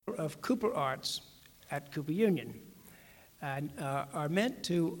of Cooper Arts at Cooper Union, and are meant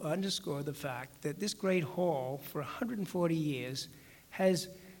to underscore the fact that this great hall for 140 years has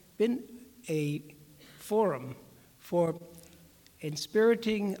been a forum for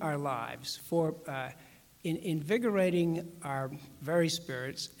inspiriting our lives, for invigorating our very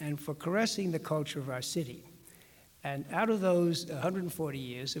spirits, and for caressing the culture of our city. And out of those 140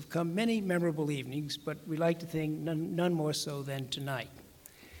 years have come many memorable evenings, but we like to think none more so than tonight.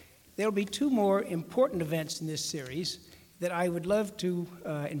 There will be two more important events in this series that I would love to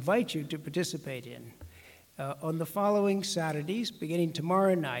invite you to participate in. On the following Saturdays, beginning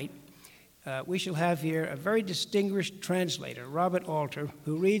tomorrow night, we shall have here a very distinguished translator, Robert Alter,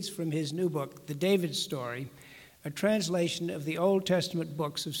 who reads from his new book, The David Story, a translation of the Old Testament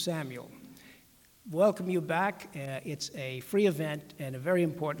books of Samuel. Welcome you back. It's a free event and a very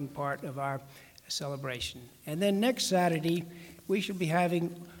important part of our celebration. And then next Saturday, we shall be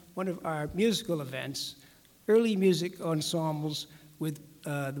having one of our musical events, early music ensembles with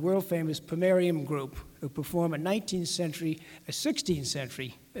the world-famous Pomerium Group, who perform a 16th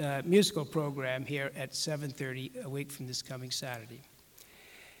century musical program here at 7:30 a week from this coming Saturday.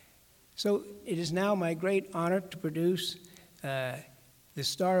 So it is now my great honor to produce the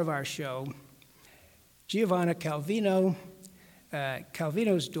star of our show, Giovanna Calvino,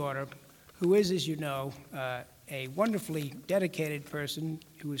 Calvino's daughter, who is, as you know, a wonderfully dedicated person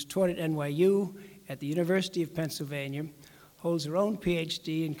who was taught at NYU, at the University of Pennsylvania, holds her own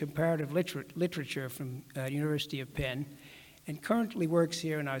PhD in comparative literature from University of Penn, and currently works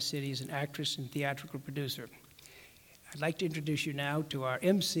here in our city as an actress and theatrical producer. I'd like to introduce you now to our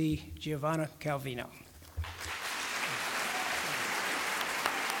MC, Giovanna Calvino.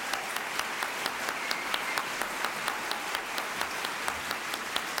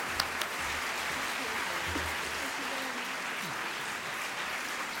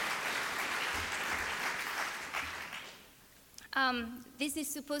 This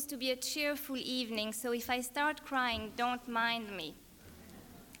is supposed to be a cheerful evening, so if I start crying, don't mind me.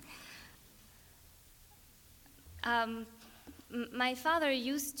 My father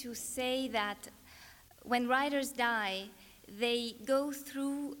used to say that when writers die, they go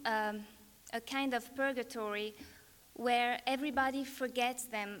through a kind of purgatory where everybody forgets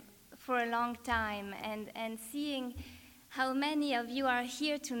them for a long time, and seeing how many of you are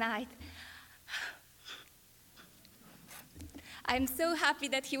here tonight, I'm so happy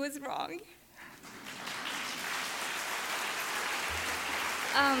that he was wrong.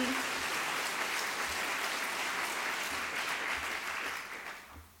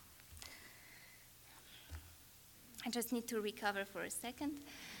 I just need to recover for a second.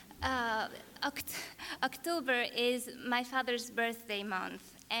 October is my father's birthday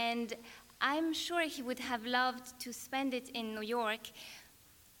month, and I'm sure he would have loved to spend it in New York,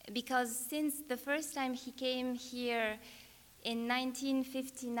 because since the first time he came here in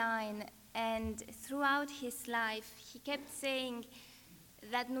 1959, and throughout his life, he kept saying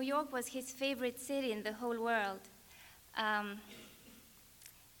that New York was his favorite city in the whole world.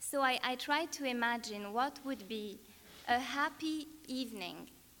 So I tried to imagine what would be a happy evening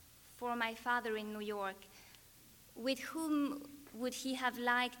for my father in New York. With whom would he have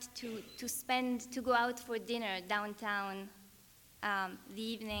liked to go out for dinner downtown the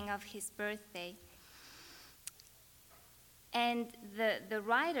evening of his birthday? And the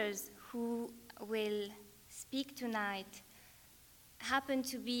writers who will speak tonight happen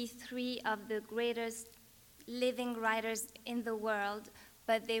to be three of the greatest living writers in the world,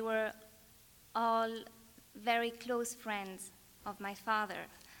 but they were all very close friends of my father.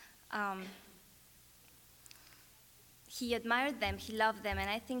 He admired them, he loved them, and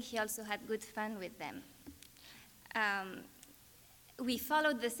I think he also had good fun with them. We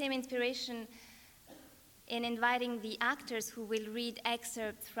followed the same inspiration in inviting the actors who will read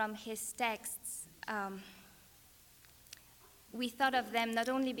excerpts from his texts. We thought of them not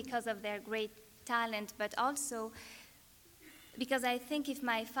only because of their great talent, but also because I think if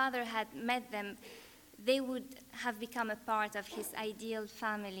my father had met them, they would have become a part of his ideal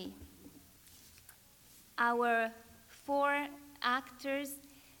family. Our four actors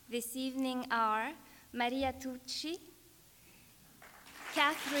this evening are Maria Tucci,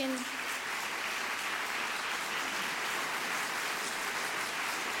 Katherine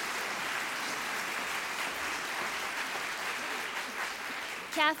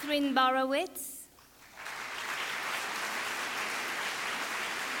Borowitz,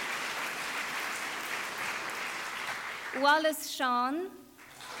 Wallace Shawn,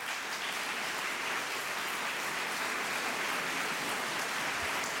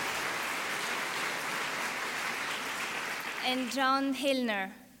 and John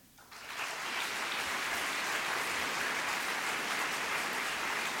Hilner.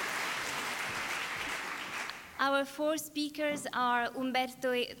 Our three speakers, are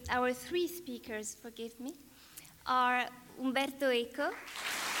Umberto Eco,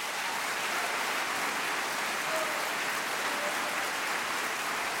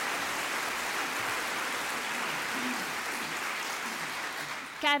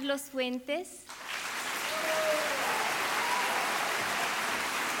 Carlos Fuentes,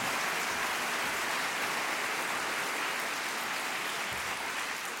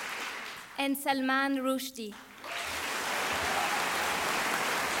 and Salman Rushdie.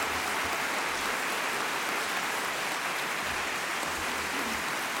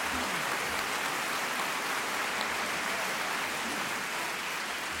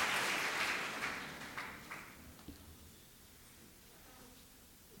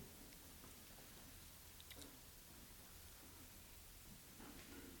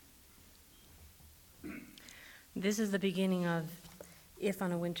 This is the beginning of If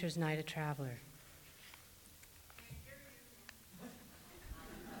on a Winter's Night a Traveler.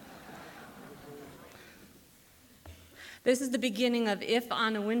 This is the beginning of If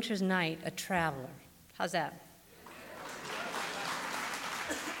on a Winter's Night a Traveler. How's that?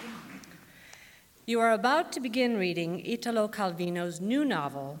 You are about to begin reading Italo Calvino's new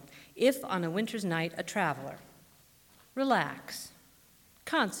novel, If on a Winter's Night a Traveler. Relax.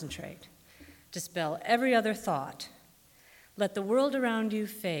 Concentrate. Dispel every other thought. Let the world around you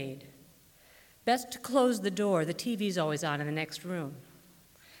fade. Best to close the door. The TV's always on in the next room.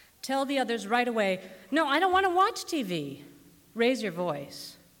 Tell the others right away, no, I don't want to watch TV. Raise your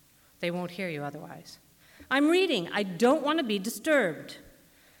voice. They won't hear you otherwise. I'm reading. I don't want to be disturbed.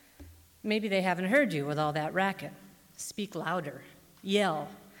 Maybe they haven't heard you with all that racket. Speak louder. Yell.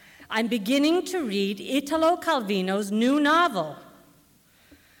 I'm beginning to read Italo Calvino's new novel.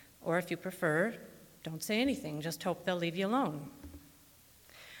 Or if you prefer, don't say anything, just hope they'll leave you alone.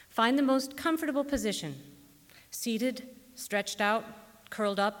 Find the most comfortable position, seated, stretched out,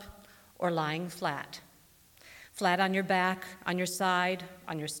 curled up, or lying flat. Flat on your back, on your side,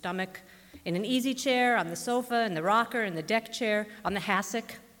 on your stomach, in an easy chair, on the sofa, in the rocker, in the deck chair, on the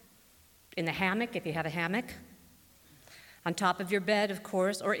hassock, in the hammock if you have a hammock, on top of your bed, of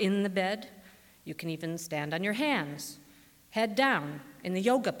course, or in the bed. You can even stand on your hands, head down, in the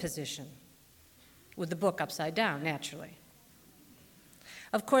yoga position, with the book upside down, naturally.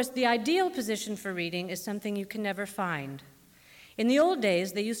 Of course, the ideal position for reading is something you can never find. In the old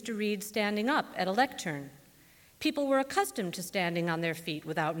days, they used to read standing up at a lectern. People were accustomed to standing on their feet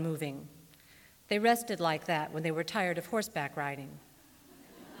without moving. They rested like that when they were tired of horseback riding.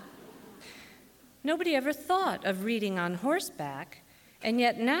 Nobody ever thought of reading on horseback, and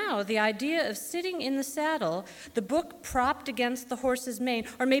yet now the idea of sitting in the saddle, the book propped against the horse's mane,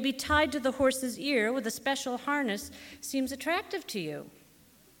 or maybe tied to the horse's ear with a special harness, seems attractive to you.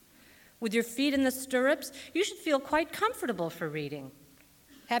 With your feet in the stirrups, you should feel quite comfortable for reading.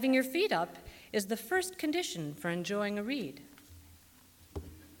 Having your feet up is the first condition for enjoying a read.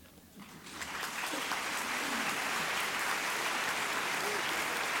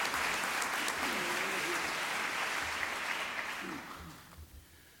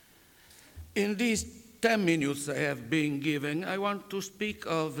 In these 10 minutes I have been given, I want to speak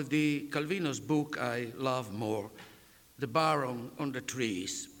of the Calvino's book I love more, The Baron on the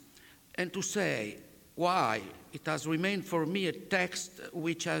Trees, and to say why it has remained for me a text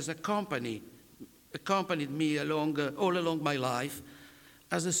which has accompanied me all along my life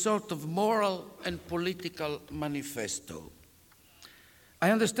as a sort of moral and political manifesto.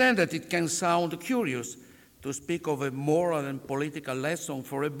 I understand that it can sound curious to speak of a moral and political lesson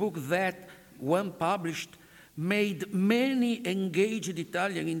for a book that, when published, made many engaged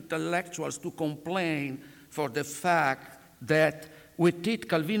Italian intellectuals to complain for the fact that with it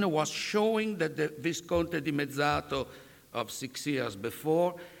Calvino was showing that the Visconte di Mezzato of 6 years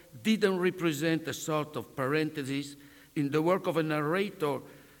before didn't represent a sort of parenthesis in the work of a narrator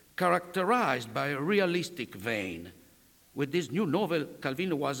characterized by a realistic vein. With this new novel,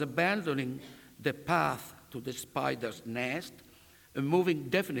 Calvino was abandoning the path to the spider's nest and moving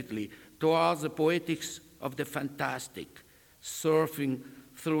definitely towards the poetics of the fantastic, surfing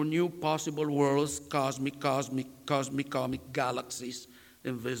through new possible worlds, cosmic galaxies,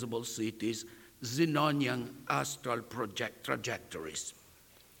 invisible cities, Zenonian astral trajectories.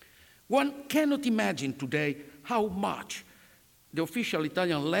 One cannot imagine today how much the official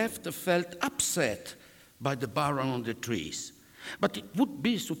Italian left felt upset by The Baron on the Trees. But it would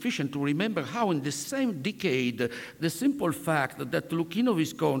be sufficient to remember how in the same decade, the simple fact that Luchino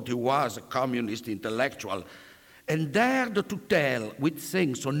Visconti was a communist intellectual and dared to tell with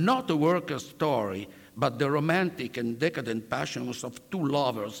things, so not a worker's story, but the romantic and decadent passions of two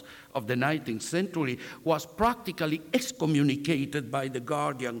lovers of the 19th century, was practically excommunicated by the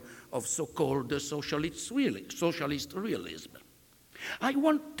guardian of so-called socialist realism. I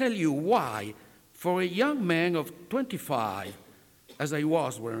won't tell you why, for a young man of 25, as I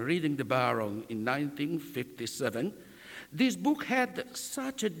was when reading The Baron in 1957, this book had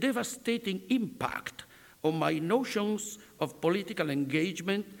such a devastating impact on my notions of political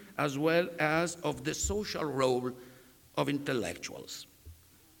engagement as well as of the social role of intellectuals.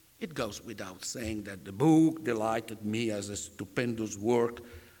 It goes without saying that the book delighted me as a stupendous work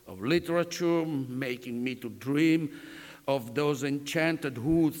of literature, making me to dream of those enchanted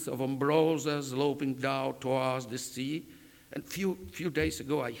woods of Ambrosia sloping down towards the sea. And few days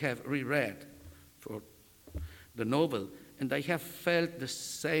ago I have reread for the novel, and I have felt the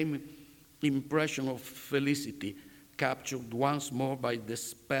same impression of felicity, captured once more by the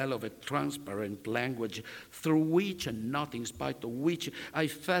spell of a transparent language through which, and not in spite of which, I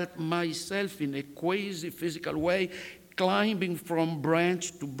felt myself in a quasi-physical way climbing from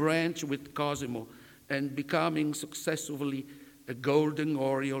branch to branch with Cosimo and becoming successively a golden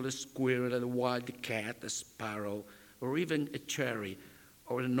oriole, a squirrel, a wild cat, a sparrow, or even a cherry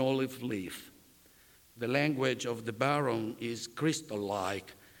or an olive leaf. The language of the Baron is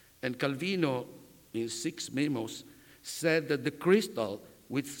crystal-like, and Calvino, in 6 memos, said that the crystal,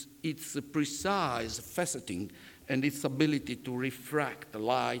 with its precise faceting and its ability to refract the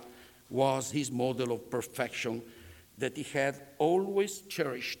light, was his model of perfection that he had always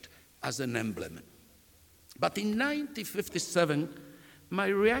cherished as an emblem. But in 1957, my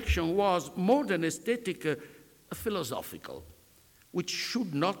reaction was more than aesthetic, philosophical, which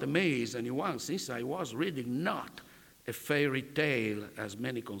should not amaze anyone, since I was reading not a fairy tale, as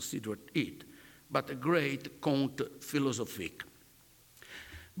many considered it, but a great conte philosophique.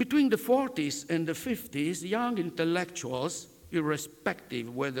 Between the 40s and the 50s, young intellectuals,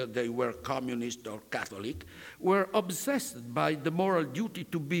 irrespective whether they were communist or Catholic, were obsessed by the moral duty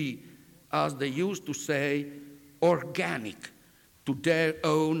to be, as they used to say, organic to their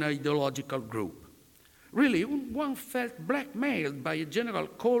own ideological group. Really, one felt blackmailed by a general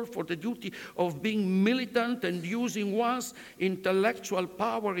call for the duty of being militant and using one's intellectual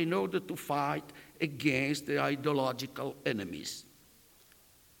power in order to fight against the ideological enemies.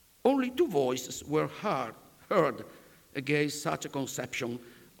 Only 2 voices were heard against such a conception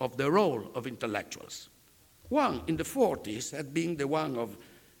of the role of intellectuals. One in the 40s had been the one of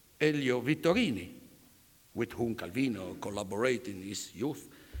Elio Vittorini, with whom Calvino collaborated in his youth,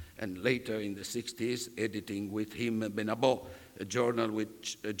 and later in the 60s, editing with him Benabò, a journal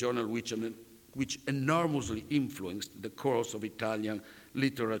which enormously influenced the course of Italian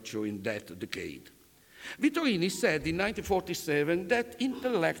literature in that decade. Vittorini said in 1947 that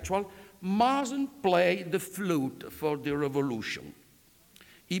intellectuals mustn't play the flute for the revolution.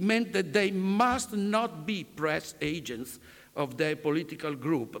 He meant that they must not be press agents of their political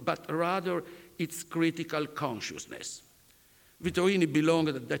group, but rather its critical consciousness. Vittorini belonged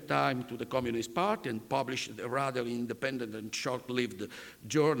at that time to the Communist Party and published a rather independent and short-lived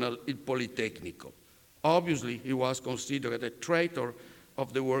journal, Il Politecnico. Obviously, he was considered a traitor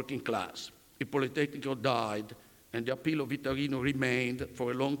of the working class. Il Politecnico died, and the appeal of Vittorino remained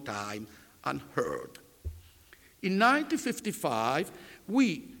for a long time unheard. In 1955,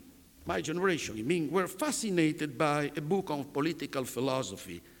 we, my generation, were fascinated by a book on political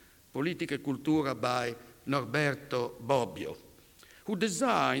philosophy, Politica e Cultura by Norberto Bobbio, who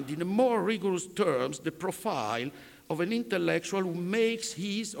designed in more rigorous terms the profile of an intellectual who makes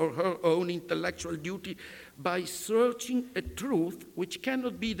his or her own intellectual duty by searching a truth which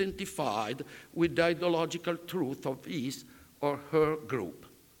cannot be identified with the ideological truth of his or her group.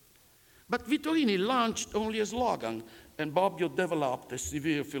 But Vittorini launched only a slogan, and Bobbio developed a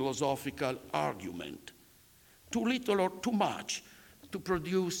severe philosophical argument. Too little or too much to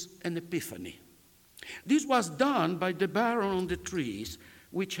produce an epiphany. This was done by the Baron on the Trees,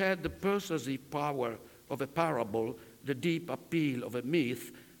 which had the persuasive power of a parable, the deep appeal of a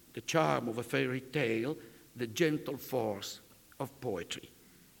myth, the charm of a fairy tale, the gentle force of poetry.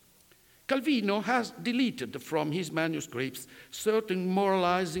 Calvino has deleted from his manuscripts certain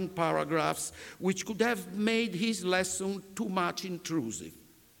moralizing paragraphs which could have made his lesson too much intrusive.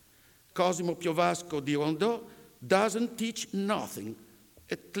 Cosimo Piovasco di Rondeau doesn't teach nothing,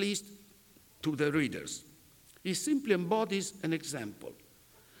 at least to the readers. He simply embodies an example.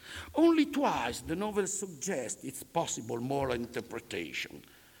 Only twice the novel suggests its possible moral interpretation.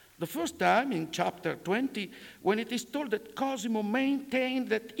 The first time in chapter 20, when it is told that Cosimo maintained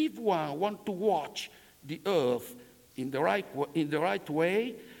that if one wants to watch the earth in the right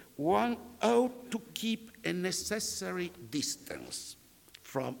way, one ought to keep a necessary distance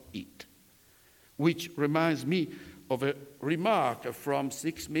from it. Which reminds me of a remark from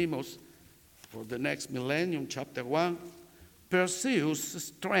Six Memos for the Next Millennium, chapter 1. Perseus'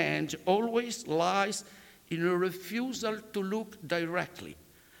 strength always lies in a refusal to look directly,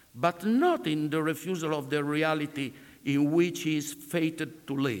 but not in the refusal of the reality in which he is fated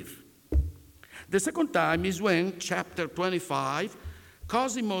to live. The second time is when, chapter 25,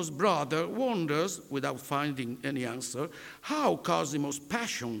 Cosimo's brother wonders, without finding any answer, how Cosimo's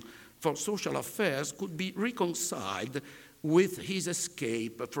passion for social affairs could be reconciled with his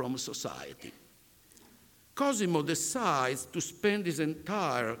escape from society. Cosimo decides to spend his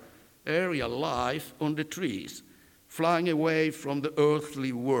entire aerial life on the trees, flying away from the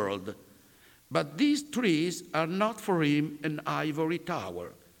earthly world. But these trees are not for him an ivory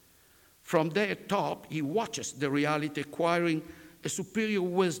tower. From their top, he watches the reality acquiring a superior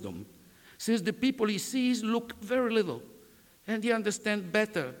wisdom, since the people he sees look very little, and he understands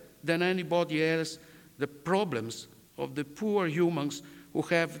better than anybody else the problems of the poor humans who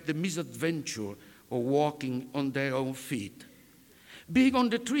have the misadventure of walking on their own feet. Being on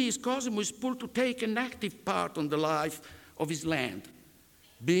the trees, Cosimo is pulled to take an active part on the life of his land.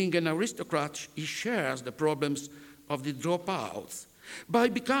 Being an aristocrat, he shares the problems of the dropouts. By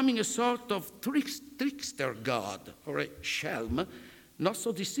becoming a sort of trickster god, or a shelm, not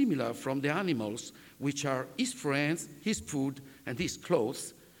so dissimilar from the animals, which are his friends, his food, and his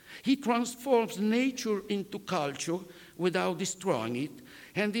clothes, he transforms nature into culture without destroying it,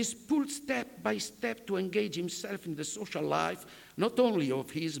 and is pulled step by step to engage himself in the social life, not only of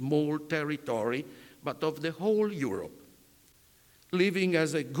his small territory, but of the whole Europe. Living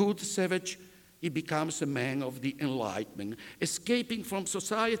as a good savage, he becomes a man of the Enlightenment. Escaping from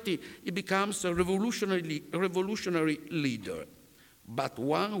society, he becomes a revolutionary leader, but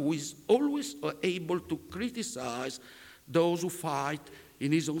one who is always able to criticize those who fight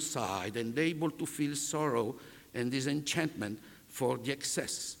in his own side and able to feel sorrow and disenchantment for the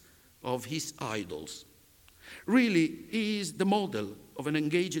excess of his idols. Really, he is the model of an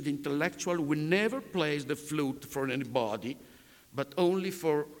engaged intellectual who never plays the flute for anybody, but only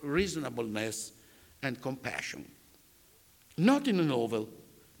for reasonableness and compassion. Not in a novel,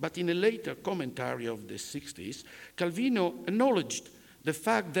 but in a later commentary of the 60s, Calvino acknowledged the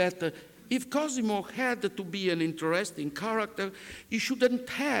fact that if Cosimo had to be an interesting character, he shouldn't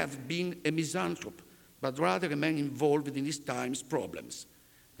have been a misanthrope, but rather a man involved in his time's problems.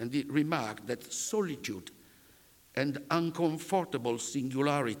 And he remarked that solitude and uncomfortable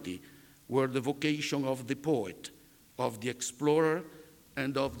singularity were the vocation of the poet, of the explorer,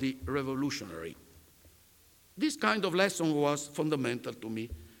 and of the revolutionary. This kind of lesson was fundamental to me.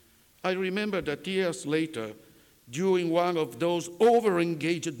 I remember that years later, during one of those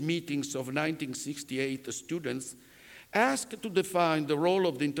over-engaged meetings of 1968 students, asked to define the role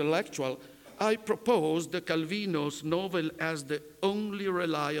of the intellectual, I proposed Calvino's novel as the only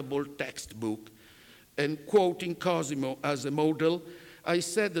reliable textbook, and quoting Cosimo as a model, I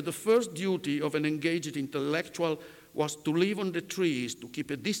said that the first duty of an engaged intellectual was to live on the trees, to keep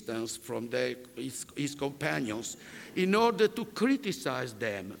a distance from his companions, in order to criticize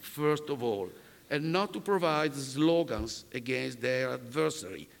them, first of all, and not to provide slogans against their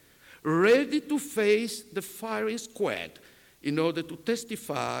adversary, ready to face the firing squad in order to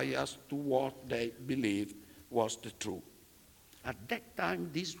testify as to what they believed was the truth. At that time,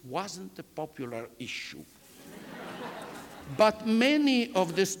 this wasn't a popular issue. But many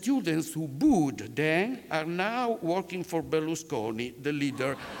of the students who booed then are now working for Berlusconi, the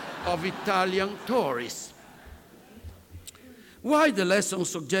leader of Italian Tories. Why the lesson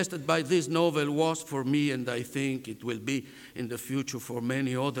suggested by this novel was for me, and I think it will be in the future for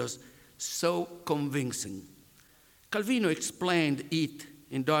many others, so convincing. Calvino explained it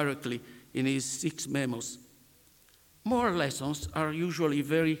indirectly in his 6 memos. Moral lessons are usually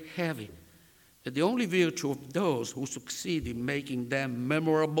very heavy. The only virtue of those who succeed in making them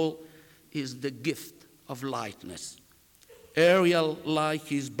memorable is the gift of lightness. Aerial like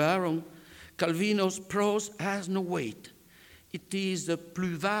his Baron, Calvino's prose has no weight. It is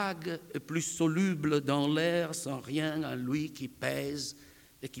plus vague et plus soluble dans l'air sans rien en lui qui pèse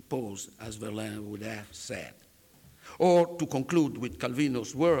et qui pose, as Verlaine would have said. Or, to conclude with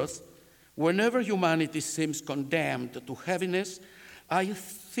Calvino's words, whenever humanity seems condemned to heaviness, I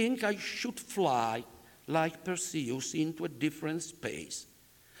think I should fly like Perseus into a different space.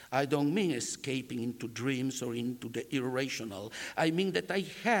 I don't mean escaping into dreams or into the irrational. I mean that I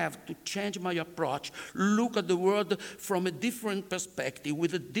have to change my approach, look at the world from a different perspective,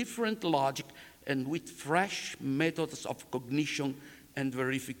 with a different logic and with fresh methods of cognition and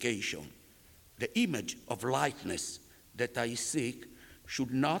verification. The image of lightness that I seek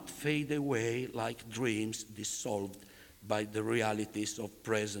should not fade away like dreams dissolved by the realities of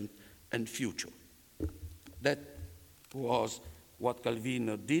present and future. That was what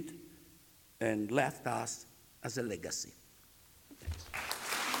Calvino did and left us as a legacy.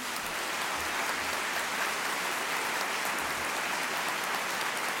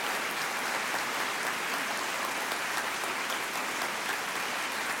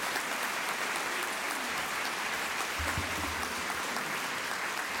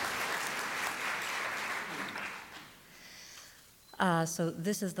 So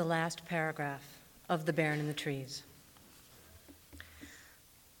this is the last paragraph of The Baron in the Trees.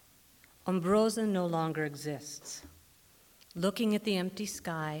 Ombrosa no longer exists. Looking at the empty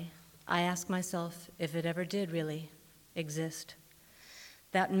sky, I ask myself if it ever did really exist.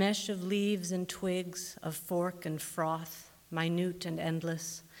 That mesh of leaves and twigs, of fork and froth, minute and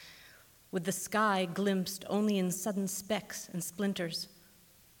endless, with the sky glimpsed only in sudden specks and splinters.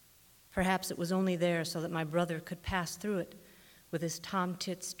 Perhaps it was only there so that my brother could pass through it with his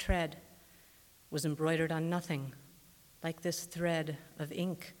tomtit's tread, was embroidered on nothing, like this thread of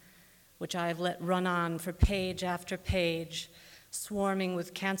ink, which I have let run on for page after page, swarming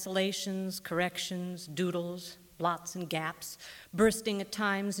with cancellations, corrections, doodles, blots and gaps, bursting at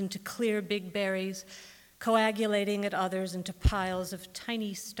times into clear big berries, coagulating at others into piles of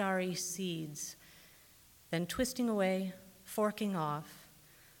tiny starry seeds, then twisting away, forking off,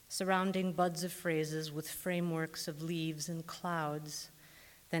 surrounding buds of phrases with frameworks of leaves and clouds,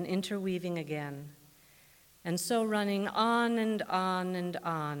 then interweaving again, and so running on and on and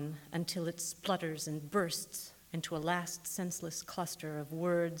on until it splutters and bursts into a last senseless cluster of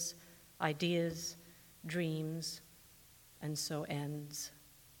words, ideas, dreams, and so ends.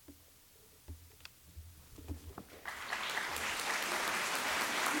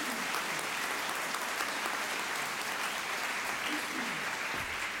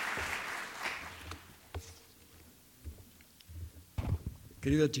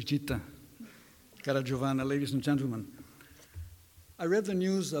 Querida Chichita, cara Giovanna, ladies and gentlemen, I read the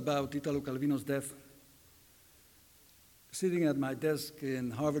news about Italo Calvino's death sitting at my desk in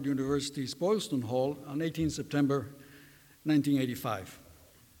Harvard University's Boylston Hall on 18 September 1985.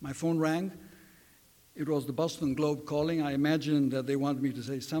 My phone rang. It was the Boston Globe calling. I imagined that they wanted me to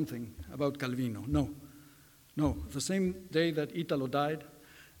say something about Calvino. No. The same day that Italo died,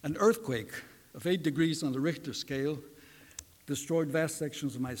 an earthquake of 8 degrees on the Richter scale destroyed vast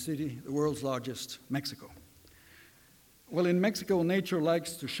sections of my city, the world's largest, Mexico. Well, in Mexico, nature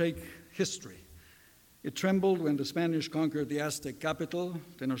likes to shake history. It trembled when the Spanish conquered the Aztec capital,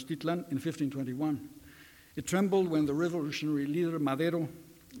 Tenochtitlan, in 1521. It trembled when the revolutionary leader Madero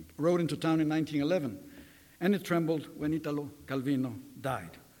rode into town in 1911. And it trembled when Italo Calvino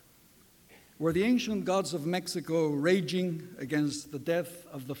died. Were the ancient gods of Mexico raging against the death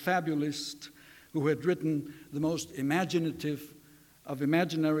of the fabulist who had written the most imaginative of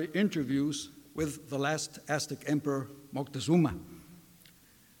imaginary interviews with the last Aztec emperor, Moctezuma?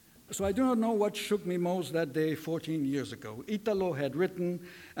 So I do not know what shook me most that day 14 years ago. Italo had written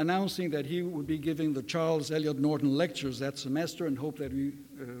announcing that he would be giving the Charles Eliot Norton lectures that semester and hoped that we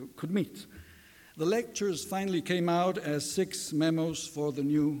could meet. The lectures finally came out as 6 memos for the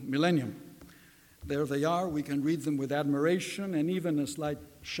new millennium. There they are. We can read them with admiration and even a slight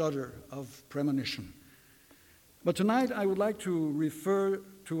shudder of premonition. But tonight I would like to refer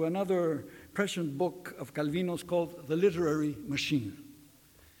to another prescient book of Calvino's called The Literary Machine.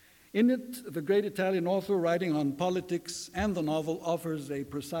 In it, the great Italian author writing on politics and the novel offers a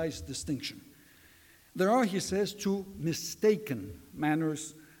precise distinction. There are, he says, 2 mistaken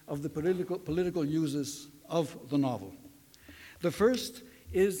manners of the political uses of the novel. The first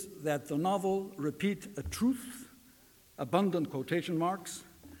is that the novel repeat a truth, abundant quotation marks,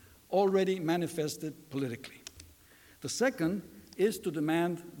 already manifested politically. The second is to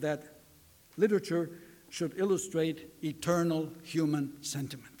demand that literature should illustrate eternal human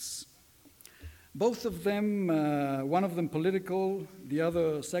sentiments. Both of them, one of them political, the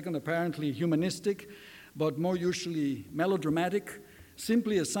other second apparently humanistic, but more usually melodramatic,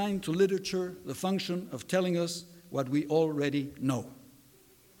 simply assign to literature the function of telling us what we already know.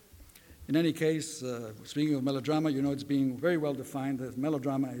 In any case, speaking of melodrama, you know it's being very well defined that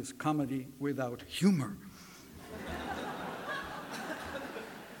melodrama is comedy without humor.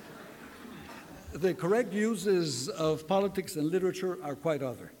 The correct uses of politics and literature are quite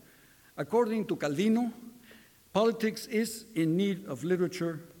other. According to Calvino, politics is in need of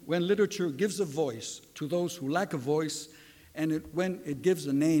literature when literature gives a voice to those who lack a voice and when it gives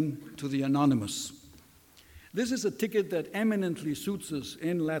a name to the anonymous. This is a ticket that eminently suits us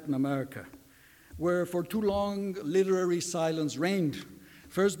in Latin America, where for too long literary silence reigned,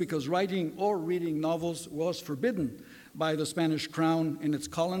 first because writing or reading novels was forbidden by the Spanish crown in its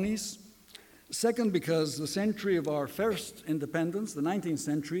colonies, second because the century of our first independence, the 19th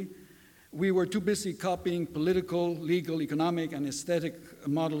century, we were too busy copying political, legal, economic, and aesthetic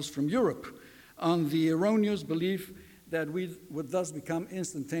models from Europe on the erroneous belief that we would thus become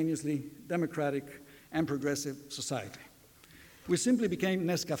instantaneously democratic and progressive society. We simply became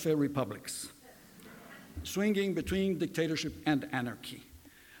Nescafé republics, swinging between dictatorship and anarchy.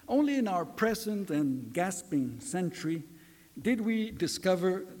 Only in our present and gasping century did we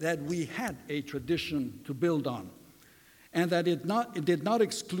discover that we had a tradition to build on, and that it did not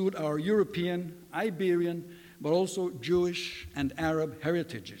exclude our European, Iberian, but also Jewish and Arab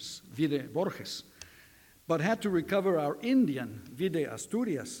heritages, vide Borges, but had to recover our Indian, vide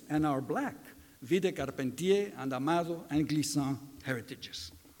Asturias, and our Black, vide Carpentier and Amado and Glissant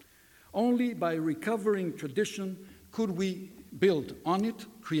heritages. Only by recovering tradition could we build on it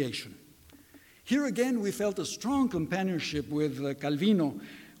creation. Here again, we felt a strong companionship with Calvino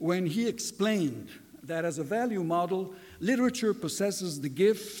when he explained that as a value model, literature possesses the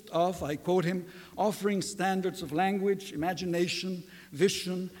gift of, I quote him, offering standards of language, imagination,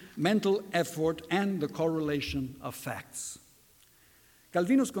 vision, mental effort, and the correlation of facts.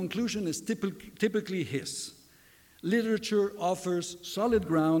 Calvino's conclusion is typically his. Literature offers solid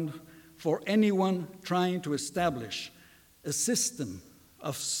ground for anyone trying to establish a system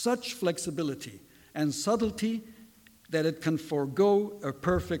of such flexibility and subtlety that it can forego a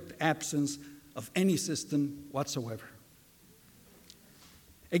perfect absence of any system whatsoever.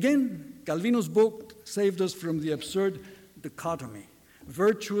 Again, Calvino's book saved us from the absurd dichotomy,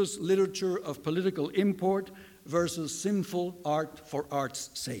 virtuous literature of political import versus sinful art for art's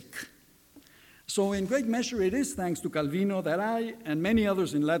sake. So in great measure, it is thanks to Calvino that I and many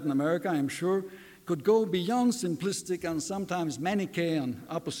others in Latin America, I'm sure, could go beyond simplistic and sometimes Manichaean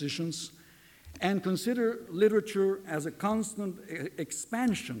oppositions and consider literature as a constant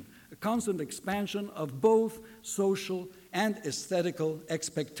expansion of both social and aesthetical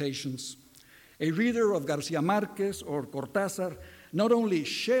expectations. A reader of Garcia Marquez or Cortázar not only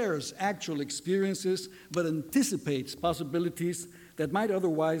shares actual experiences, but anticipates possibilities that might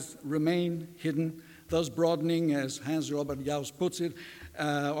otherwise remain hidden, thus broadening, as Hans Robert Jauss puts it,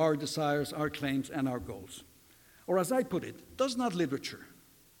 our desires, our claims, and our goals. Or as I put it, does not literature,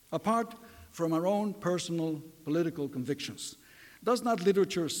 apart from our own personal political convictions, does not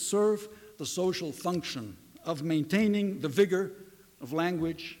literature serve the social function of maintaining the vigor of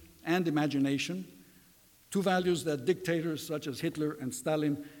language and imagination, two values that dictators such as Hitler and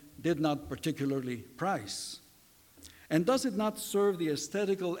Stalin did not particularly prize? And does it not serve the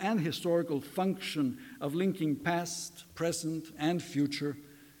aesthetical and historical function of linking past, present, and future,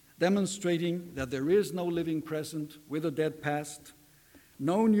 demonstrating that there is no living present with a dead past,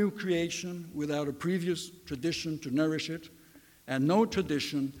 no new creation without a previous tradition to nourish it, and no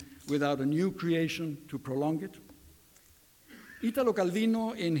tradition without a new creation to prolong it? Italo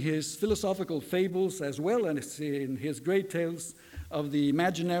Calvino, in his philosophical fables as well as in his great tales of the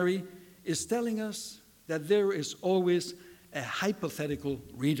imaginary, is telling us that there is always a hypothetical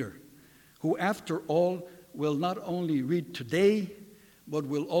reader who, after all, will not only read today, but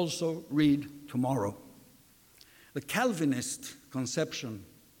will also read tomorrow. The Calvinist conception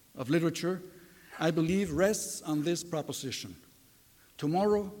of literature, I believe, rests on this proposition: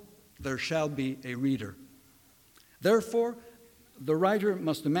 tomorrow there shall be a reader. Therefore, the writer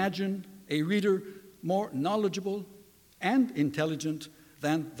must imagine a reader more knowledgeable and intelligent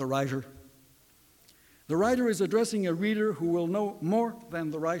than the writer. The writer is addressing a reader who will know more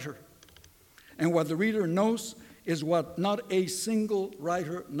than the writer. And what the reader knows is what not a single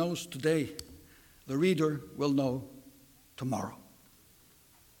writer knows today. The reader will know tomorrow.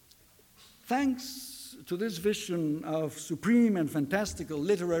 Thanks to this vision of supreme and fantastical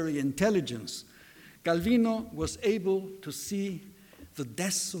literary intelligence, Calvino was able to see the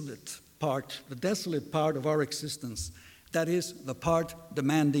desolate part of our existence, that is, the part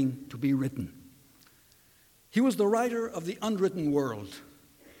demanding to be written. He was the writer of the unwritten world.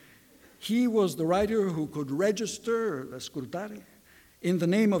 He was the writer who could register, scrutare, in the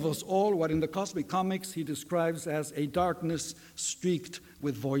name of us all, what in the Cosmic Comics he describes as a darkness streaked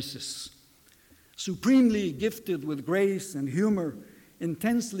with voices. Supremely gifted with grace and humor,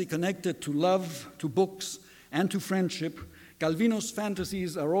 intensely connected to love, to books, and to friendship, Calvino's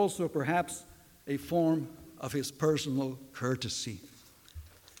fantasies are also perhaps a form of his personal courtesy.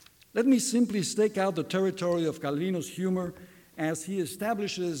 Let me simply stake out the territory of Calvino's humor as he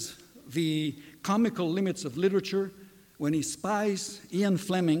establishes the comical limits of literature when he spies Ian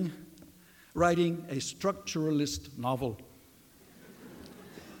Fleming writing a structuralist novel,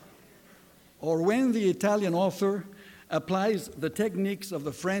 or when the Italian author applies the techniques of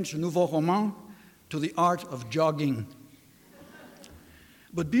the French Nouveau Roman to the art of jogging.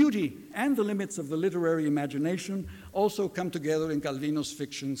 But beauty and the limits of the literary imagination also come together in Calvino's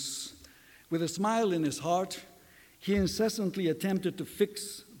fictions. With a smile in his heart, he incessantly attempted to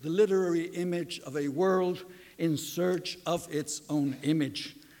fix the literary image of a world in search of its own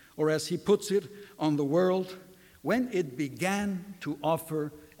image, or as he puts it, on the world when it began to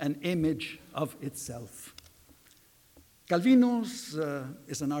offer an image of itself. Calvino's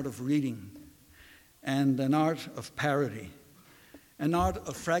is an art of reading and an art of parody, an art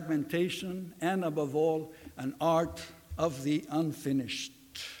of fragmentation, and above all, an art of the unfinished.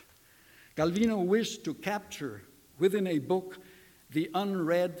 Calvino wished to capture within a book the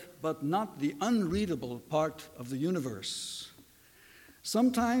unread but not the unreadable part of the universe.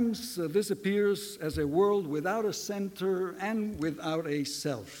 Sometimes this appears as a world without a center and without a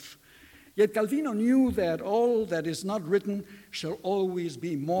self. Yet Calvino knew that all that is not written shall always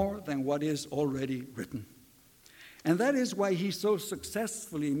be more than what is already written. And that is why he so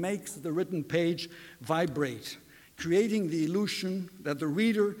successfully makes the written page vibrate, creating the illusion that the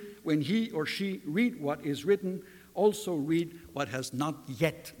reader, when he or she read what is written, also read what has not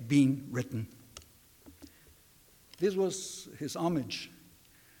yet been written. This was his homage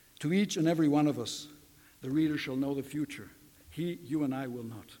to each and every one of us. The reader shall know the future. He, you, and I will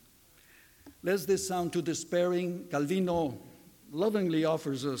not. Lest this sound too despairing, Calvino lovingly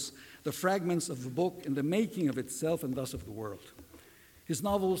offers us the fragments of the book in the making of itself and thus of the world. His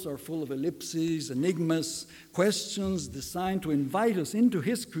novels are full of ellipses, enigmas, questions designed to invite us into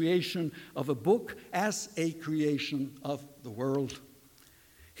his creation of a book as a creation of the world.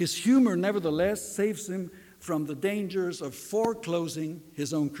 His humor, nevertheless, saves him from the dangers of foreclosing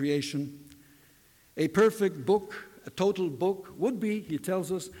his own creation. A perfect book, a total book, would be, he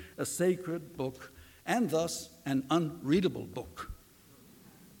tells us, a sacred book, and thus an unreadable book.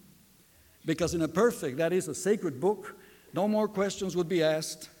 Because in a perfect, that is, a sacred book, no more questions would be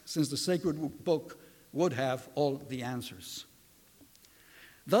asked, since the sacred book would have all the answers.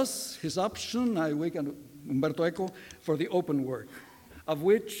 Thus, his option, I awaken Umberto Eco, for the open work, of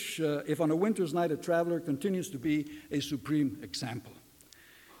which, if on a winter's night a traveler, continues to be a supreme example.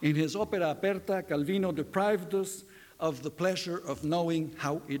 In his opera aperta, Calvino deprived us of the pleasure of knowing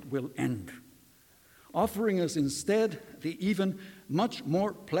how it will end, offering us instead the even much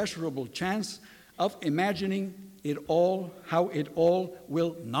more pleasurable chance of imagining it all, how it all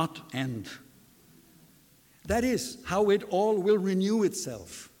will not end. That is, how it all will renew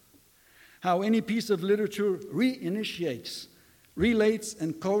itself, how any piece of literature reinitiates, relates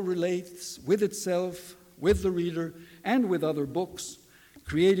and correlates with itself, with the reader, and with other books,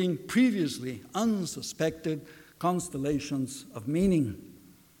 creating previously unsuspected constellations of meaning.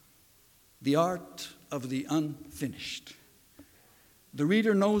 The art of the unfinished. The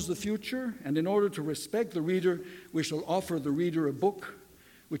reader knows the future, and in order to respect the reader, we shall offer the reader a book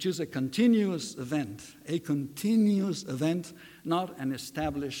which is a continuous event, not an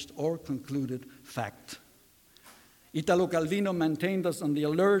established or concluded fact. Italo Calvino maintained us on the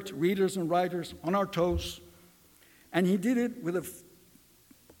alert, readers and writers, on our toes, and he did it with a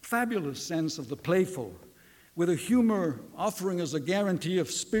fabulous sense of the playful, with a humor offering us a guarantee of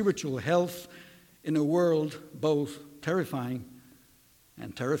spiritual health in a world both terrifying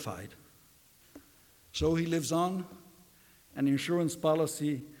and terrified. So he lives on, an insurance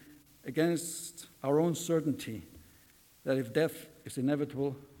policy against our own certainty that if death is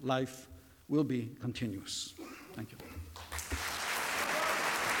inevitable, life will be continuous. Thank you.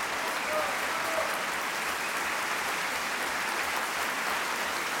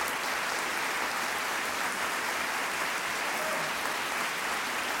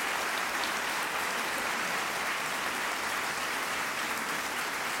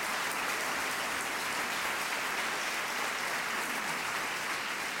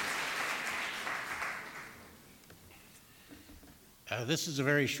 This is a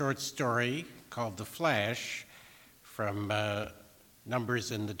very short story called The Flash from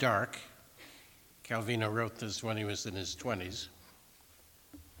Numbers in the Dark. Calvino wrote this when he was in his 20s.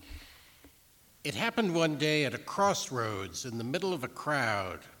 It happened one day at a crossroads in the middle of a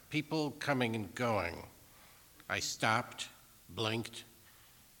crowd, people coming and going. I stopped, blinked.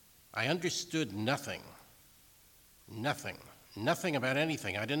 I understood nothing about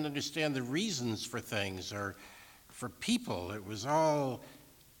anything. I didn't understand the reasons for things or for people. It was all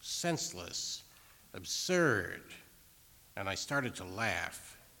senseless, absurd, and I started to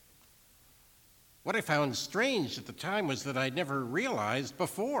laugh. What I found strange at the time was that I'd never realized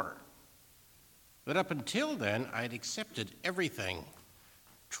before that up until then I'd accepted everything: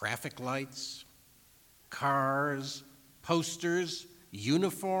 traffic lights, cars, posters,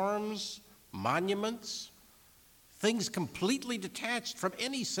 uniforms, monuments, things completely detached from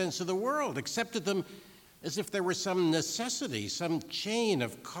any sense of the world, accepted them as if there were some necessity, some chain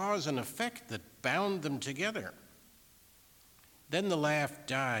of cause and effect that bound them together. Then the laugh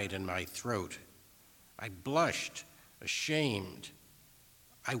died in my throat. I blushed, ashamed.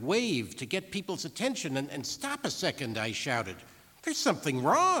 I waved to get people's attention, and stop a second, I shouted. There's something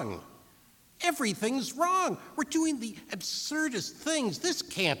wrong. Everything's wrong. We're doing the absurdest things. This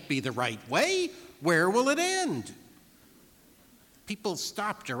can't be the right way. Where will it end? People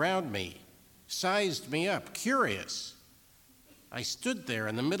stopped around me, sized me up, curious. I stood there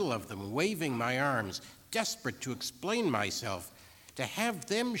in the middle of them, waving my arms, desperate to explain myself, to have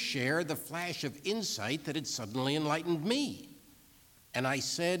them share the flash of insight that had suddenly enlightened me. And I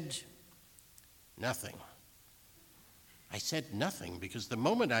said nothing. I said nothing because the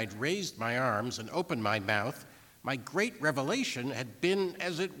moment I'd raised my arms and opened my mouth, my great revelation had been,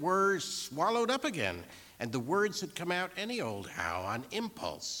 as it were, swallowed up again, and the words had come out any old how, on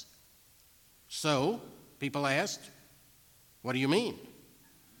impulse. So, people asked, what do you mean?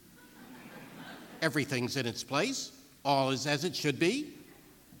 Everything's in its place. All is as it should be.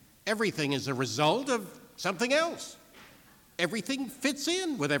 Everything is a result of something else. Everything fits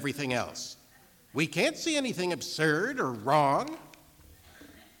in with everything else. We can't see anything absurd or wrong.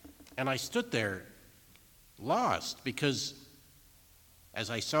 And I stood there, lost, because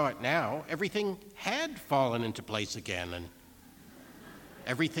as I saw it now, everything had fallen into place again, and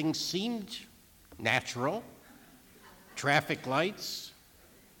everything seemed natural. Traffic lights,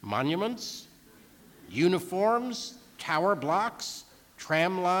 monuments, uniforms, tower blocks,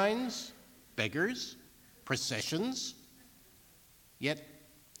 tram lines, beggars, processions. Yet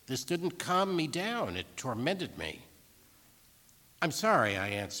this didn't calm me down, it tormented me. I'm sorry, I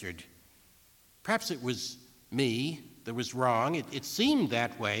answered. Perhaps it was me that was wrong. It seemed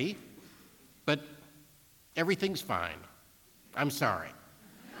that way, but everything's fine. I'm sorry.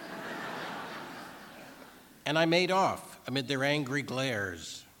 And I made off amid their angry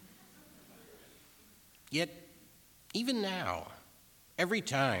glares. Yet, even now, every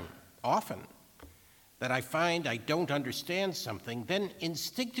time, often, that I find I don't understand something, then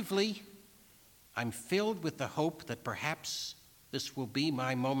instinctively, I'm filled with the hope that perhaps this will be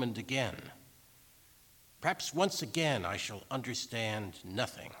my moment again. Perhaps once again I shall understand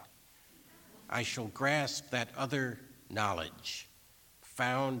nothing. I shall grasp that other knowledge,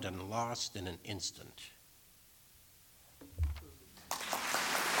 found and lost in an instant.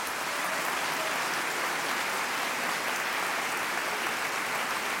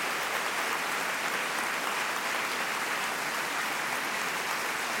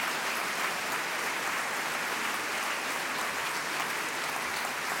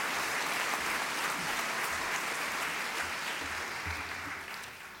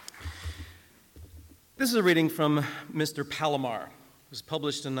 This is a reading from Mr. Palomar. It was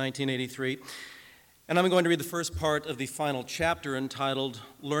published in 1983, and I'm going to read the first part of the final chapter entitled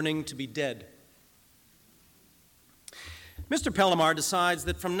Learning to be Dead. Mr. Palomar decides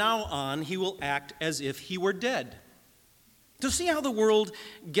that from now on he will act as if he were dead, to see how the world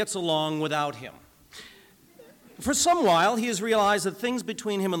gets along without him. For some while, he has realized that things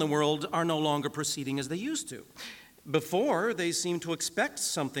between him and the world are no longer proceeding as they used to. Before, they seemed to expect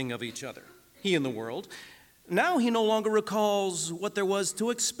something of each other, he and the world. Now he no longer recalls what there was to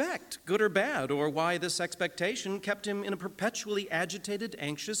expect, good or bad, or why this expectation kept him in a perpetually agitated,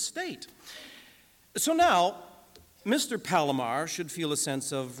 anxious state. So now, Mr. Palomar should feel a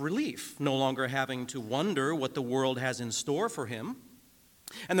sense of relief, no longer having to wonder what the world has in store for him.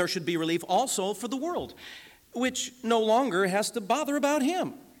 And there should be relief also for the world, which no longer has to bother about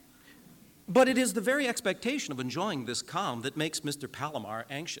him. But it is the very expectation of enjoying this calm that makes Mr. Palomar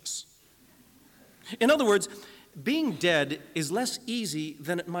anxious. In other words, being dead is less easy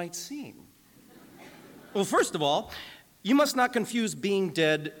than it might seem. Well, first of all, you must not confuse being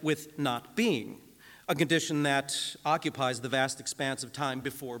dead with not being, a condition that occupies the vast expanse of time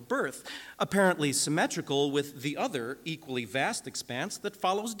before birth, apparently symmetrical with the other equally vast expanse that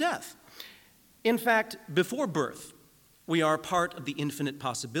follows death. In fact, before birth, we are part of the infinite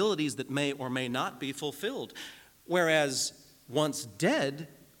possibilities that may or may not be fulfilled, whereas once dead,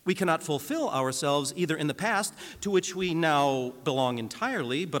 we cannot fulfill ourselves either in the past, to which we now belong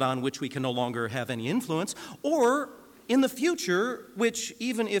entirely, but on which we can no longer have any influence, or in the future, which,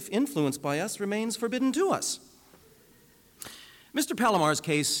 even if influenced by us, remains forbidden to us. Mr. Palomar's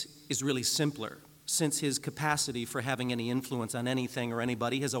case is really simpler, since his capacity for having any influence on anything or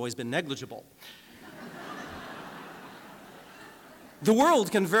anybody has always been negligible. The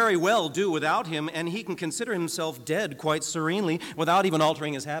world can very well do without him, and he can consider himself dead quite serenely without even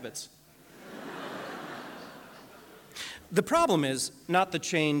altering his habits. The problem is not the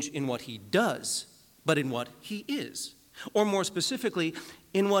change in what he does, but in what he is, or more specifically,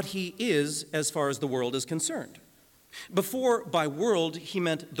 in what he is as far as the world is concerned. Before, by world, he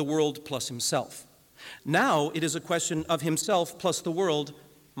meant the world plus himself. Now it is a question of himself plus the world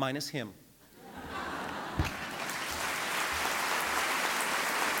minus him.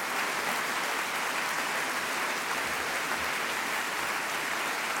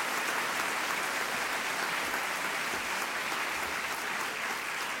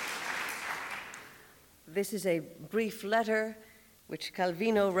 This is a brief letter which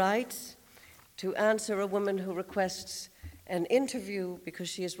Calvino writes to answer a woman who requests an interview because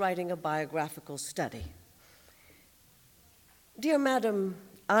she is writing a biographical study. Dear Madam,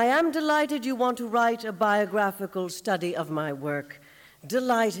 I am delighted you want to write a biographical study of my work.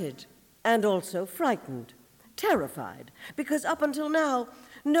 Delighted and also frightened, terrified, because up until now,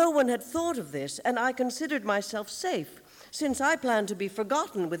 no one had thought of this, and I considered myself safe, since I planned to be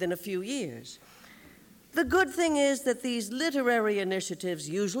forgotten within a few years. The good thing is that these literary initiatives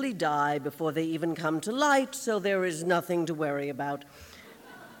usually die before they even come to light, so there is nothing to worry about.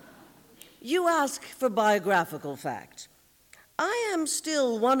 You ask for biographical facts. I am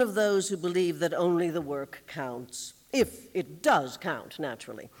still one of those who believe that only the work counts, if it does count,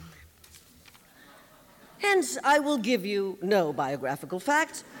 naturally. Hence, I will give you no biographical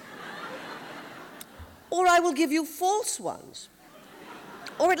facts, or I will give you false ones.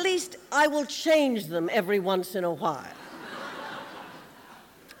 Or at least I will change them every once in a while.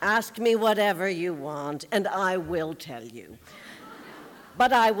 Ask me whatever you want, and I will tell you.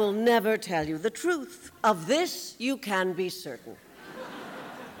 But I will never tell you the truth. Of this, you can be certain.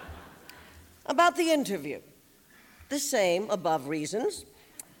 About the interview, the same above reasons.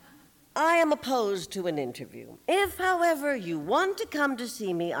 I am opposed to an interview. If, however, you want to come to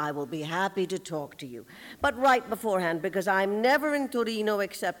see me, I will be happy to talk to you. But write beforehand, because I'm never in Torino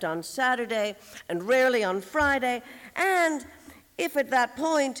except on Saturday and rarely on Friday. And if at that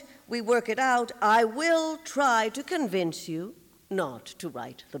point we work it out, I will try to convince you not to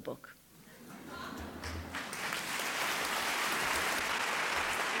write the book.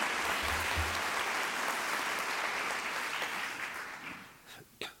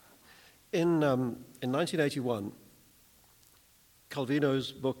 In 1981,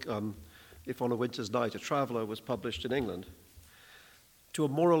 Calvino's book, If on a Winter's Night a Traveller, was published in England to a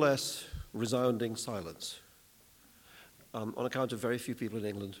more or less resounding silence, on account of very few people in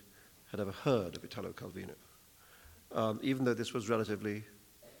England had ever heard of Italo Calvino, even though this was relatively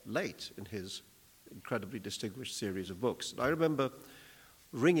late in his incredibly distinguished series of books. And I remember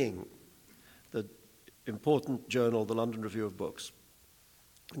ringing the important journal, the London Review of Books,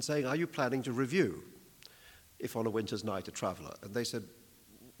 and saying, are you planning to review If on a Winter's Night a Traveller? And they said,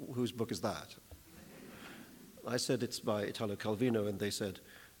 whose book is that? I said, it's by Italo Calvino, and they said,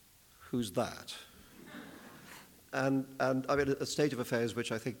 who's that? And I mean, a state of affairs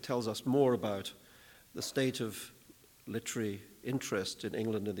which I think tells us more about the state of literary interest in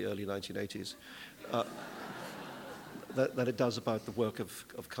England in the early 1980s than it does about the work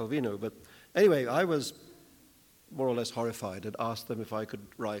of Calvino. But anyway, I was more or less horrified and asked them if I could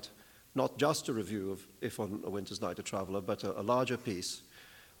write not just a review of If on a Winter's Night a Traveller, but a larger piece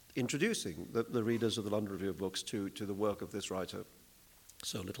introducing the readers of the London Review of Books to the work of this writer,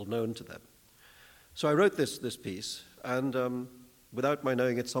 so little known to them. So I wrote this piece, and without my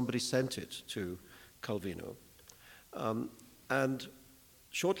knowing it, somebody sent it to Calvino. And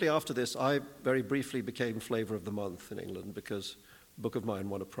shortly after this, I very briefly became Flavour of the Month in England because a book of mine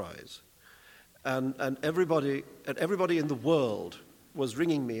won a prize. And everybody in the world was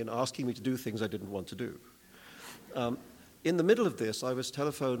ringing me and asking me to do things I didn't want to do. In the middle of this, I was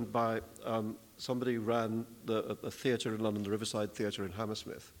telephoned by somebody who ran a theatre in London, the Riverside Theatre in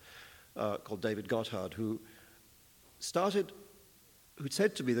Hammersmith, called David Gotthard, who said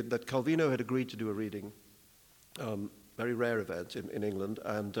to me that Calvino had agreed to do a reading, very rare event in England,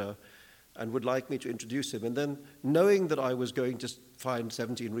 and would like me to introduce him. And then, knowing that I was going to find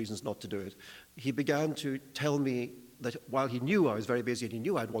 17 reasons not to do it, he began to tell me that while he knew I was very busy and he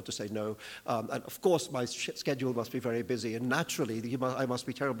knew I'd want to say no, and of course my schedule must be very busy, and naturally I must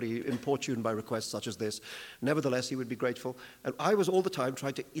be terribly importuned by requests such as this. Nevertheless, he would be grateful. And I was all the time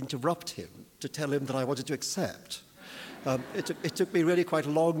trying to interrupt him to tell him that I wanted to accept. It took me really quite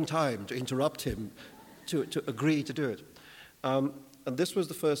a long time to interrupt him to agree to do it. And this was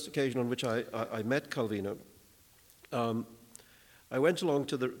the first occasion on which I met Calvino. I went along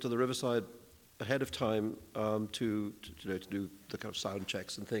to the Riverside ahead of time to do the kind of sound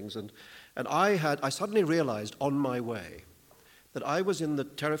checks and things, and I suddenly realized on my way that I was in the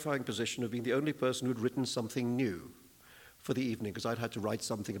terrifying position of being the only person who'd written something new for the evening, because I'd had to write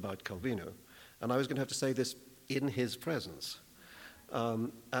something about Calvino, and I was going to have to say this in his presence,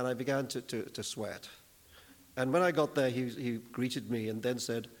 and I began to sweat. And when I got there, he greeted me and then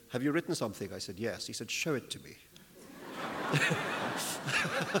said, "Have you written something?" I said, "Yes." He said, "Show it to me."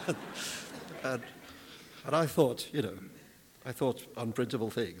 And I thought,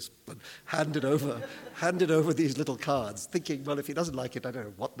 unprintable things, but handed over these little cards, thinking, well, if he doesn't like it, I don't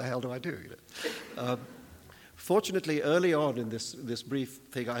know, what the hell do I do? Fortunately, early on in this brief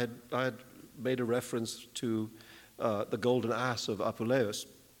thing, I had made a reference to the golden ass of Apuleius,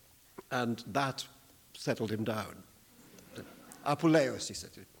 and that settled him down. Apuleius, he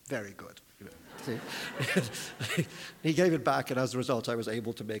said, very good. He gave it back, and as a result, I was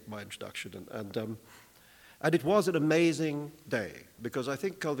able to make my introduction. And it was an amazing day, because I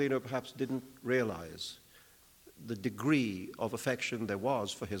think Calvino perhaps didn't realize the degree of affection there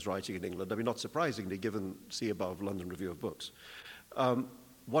was for his writing in England. I mean, not surprisingly, given see above London Review of Books.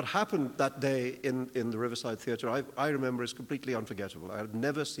 What happened that day in the Riverside Theatre, I remember, is completely unforgettable. I had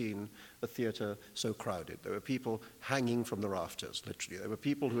never seen a theatre so crowded. There were people hanging from the rafters, literally. There were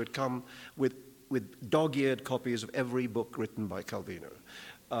people who had come with dog-eared copies of every book written by Calvino.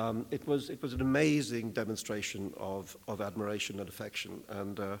 It was an amazing demonstration of admiration and affection,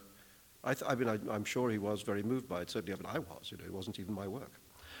 and I'm sure he was very moved by it. Certainly, I was. It wasn't even my work.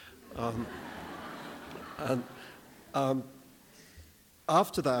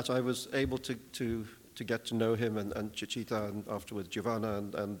 After that, I was able to get to know him and Chichita, and afterwards Giovanna,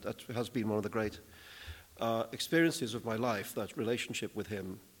 and that has been one of the great experiences of my life, that relationship with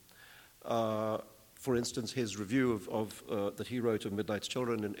him. For instance, his review that he wrote of Midnight's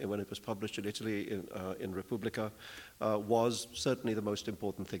Children when it was published in Italy in Repubblica was certainly the most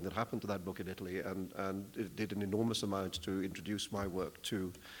important thing that happened to that book in Italy, and it did an enormous amount to introduce my work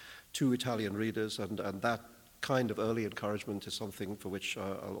to Italian readers, and that kind of early encouragement is something for which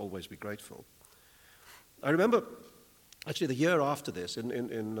I'll always be grateful. I remember, actually, the year after this,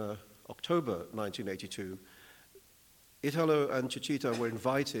 in October 1982, Italo and Chichita were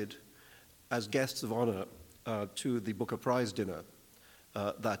invited as guests of honor to the Booker Prize dinner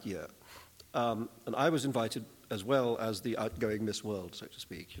that year. And I was invited as well as the outgoing Miss World, so to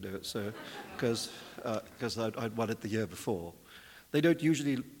speak, because I'd won it the year before. They don't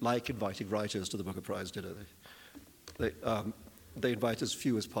usually like inviting writers to the Booker Prize dinner. They invite as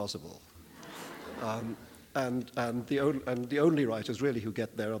few as possible. And the only writers really who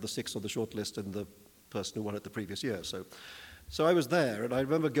get there are the 6 on the short list and the person who won it the previous year. So I was there, and I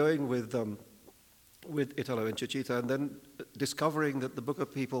remember going with Italo and Chichita, and then discovering that the Booker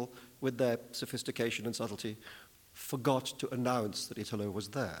people, with their sophistication and subtlety, forgot to announce that Italo was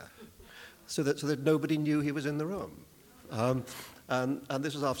there, so that nobody knew he was in the room. And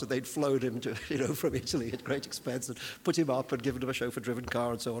this was after they'd flown him from Italy at great expense and put him up and given him a chauffeur-driven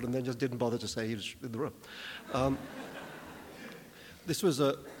car and so on, and then just didn't bother to say he was in the room.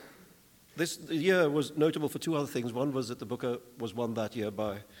 This year was notable for 2 other things. One was that the Booker was won that year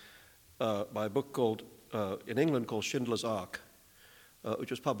by a book called, in England, called Schindler's Ark,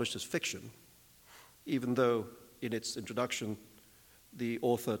 which was published as fiction, even though in its introduction the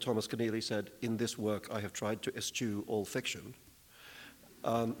author, Thomas Keneally, said, "In this work I have tried to eschew all fiction."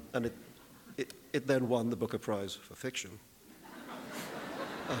 And it then won the Booker Prize for fiction.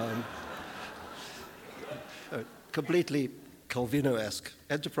 Completely Calvino-esque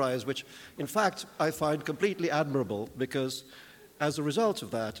enterprise, which, in fact, I find completely admirable, because as a result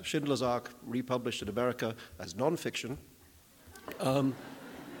of that, Schindler's Ark, republished in America as nonfiction,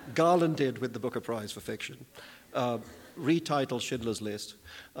 garlanded with the Booker Prize for fiction, retitled Schindler's List,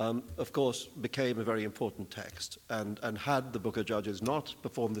 of course, became a very important text, and had the Booker judges not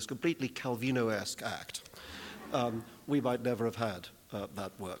performed this completely Calvino-esque act, we might never have had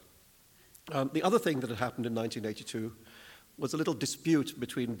that work. The other thing that had happened in 1982 was a little dispute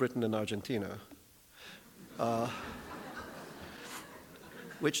between Britain and Argentina,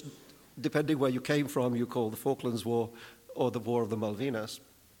 which, depending where you came from, you call the Falklands War or the War of the Malvinas.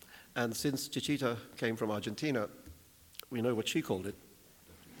 And since Chichita came from Argentina, we know what she called it.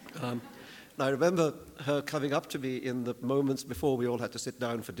 And I remember her coming up to me in the moments before we all had to sit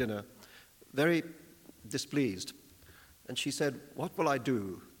down for dinner, very displeased. And she said, "What will I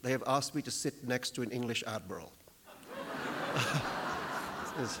do? They have asked me to sit next to an English admiral."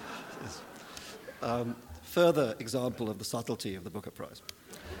 Further example of the subtlety of the Booker Prize.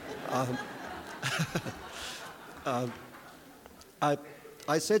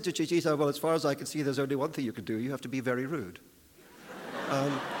 I said to Chichita, well, as far as I can see, there's only one thing you can do. You have to be very rude.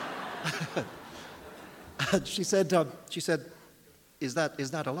 And she said, is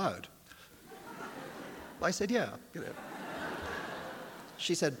that allowed? I said, yeah.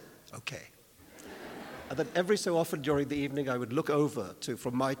 She said, okay. And then every so often during the evening, I would look over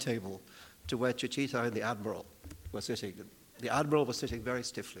from my table to where Chichita and the Admiral were sitting. The Admiral was sitting very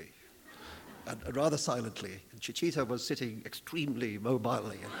stiffly and rather silently, and Chichita was sitting extremely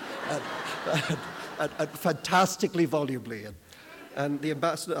mobilely and fantastically volubly. And the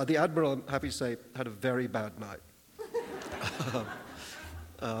ambassador, the Admiral, I'm happy to say, had a very bad night.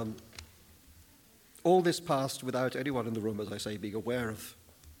 All this passed without anyone in the room, as I say, being aware of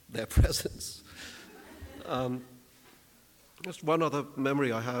their presence. Just one other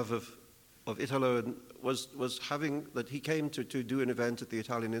memory I have of Italo was having that he came to do an event at the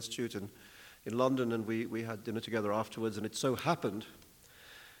Italian Institute in London, and we had dinner together afterwards, and it so happened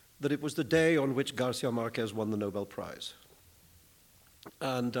that it was the day on which Garcia Marquez won the Nobel Prize.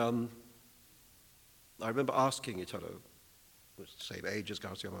 And I remember asking Italo, who was the same age as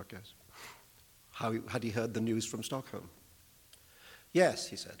Garcia Marquez, had he heard the news from Stockholm? Yes,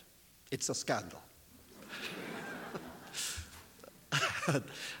 he said, it's a scandal. And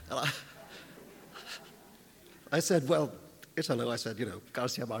I said, well, Italo, I said,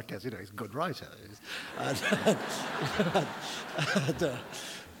 Garcia Marquez, he's a good writer. And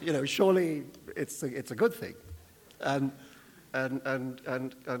surely it's a good thing. And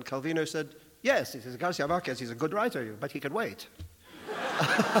Calvino said, yes, it is Garcia Marquez, he's a good writer, but he can wait.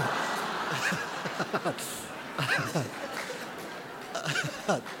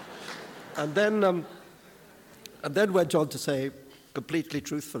 And then went on to say, completely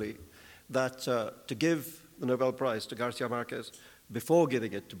truthfully, that to give the Nobel Prize to Garcia Marquez before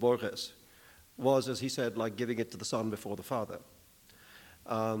giving it to Borges was, as he said, like giving it to the son before the father.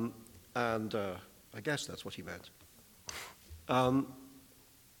 And I guess that's what he meant. I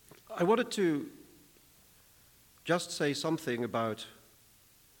wanted to just say something about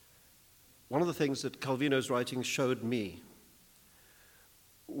one of the things that Calvino's writings showed me,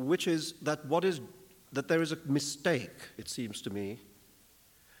 which is that there is a mistake, it seems to me,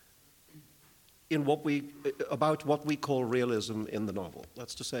 about what we call realism in the novel.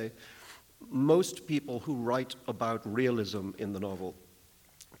 That's to say, most people who write about realism in the novel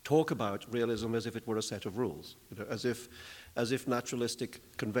talk about realism as if it were a set of rules, as if naturalistic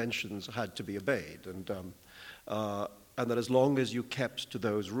conventions had to be obeyed, and that as long as you kept to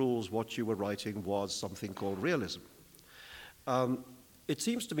those rules, what you were writing was something called realism. It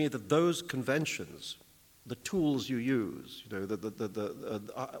seems to me that those conventions, the tools you use,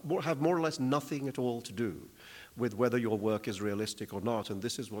 have more or less nothing at all to do with whether your work is realistic or not. And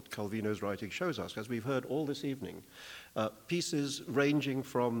this is what Calvino's writing shows us, as we've heard all this evening. Pieces ranging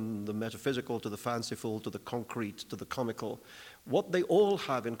from the metaphysical to the fanciful to the concrete to the comical. What they all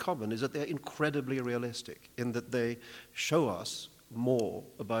have in common is that they're incredibly realistic, in that they show us more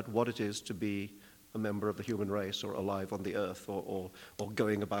about what it is to be a member of the human race or alive on the earth or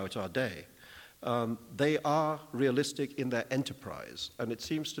going about our day. They are realistic in their enterprise, and it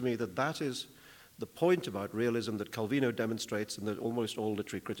seems to me that that is the point about realism that Calvino demonstrates and that almost all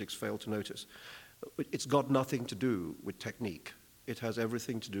literary critics fail to notice. It's got nothing to do with technique. It has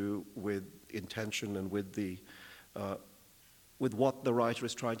everything to do with intention and with what the writer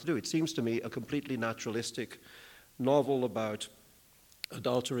is trying to do. It seems to me a completely naturalistic novel about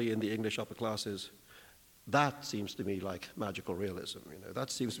adultery in the English upper classes. That seems to me like magical realism. That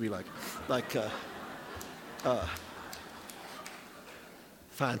seems to me like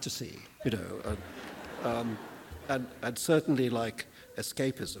fantasy, and certainly like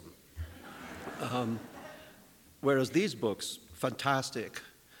escapism. Whereas these books, fantastic,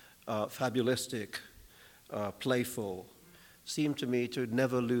 fabulistic, playful, seem to me to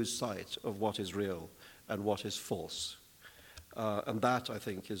never lose sight of what is real and what is false. And that, I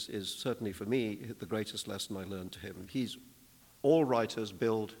think, is certainly for me the greatest lesson I learned to him. All writers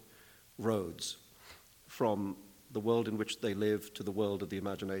build roads from the world in which they live to the world of the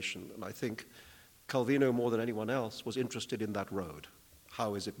imagination. And I think Calvino, more than anyone else, was interested in that road.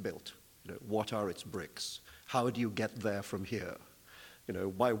 How is it built? What are its bricks? How do you get there from here?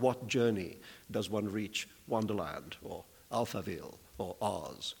 By what journey does one reach Wonderland or Alphaville or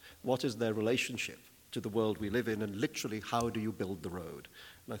Oz? What is their relationship to the world we live in, and literally, how do you build the road?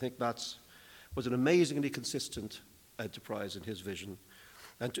 And I think that was an amazingly consistent enterprise in his vision.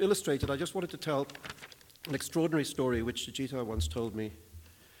 And to illustrate it, I just wanted to tell an extraordinary story which Chachita once told me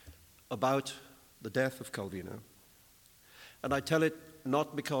about the death of Calvino. And I tell it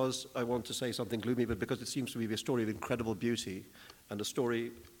not because I want to say something gloomy, but because it seems to be a story of incredible beauty and a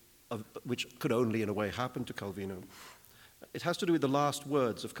story which could only in a way happen to Calvino. It has to do with the last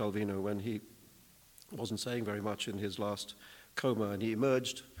words of Calvino when he wasn't saying very much in his last coma, and he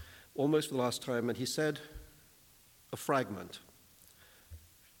emerged almost for the last time, and he said a fragment.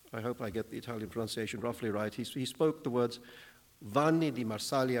 I hope I get the Italian pronunciation roughly right. He spoke the words, Vanni di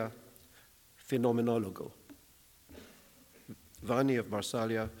Marsaglia, phenomenologo. Vanni of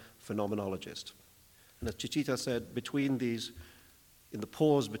Marsaglia, phenomenologist. And as Chachita said, between these, in the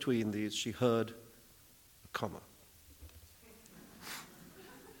pause between these, she heard a comma.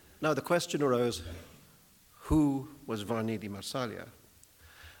 Now the question arose, who was Vanni di Marsaglia?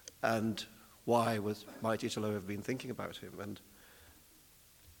 And why might Italo have been thinking about him? And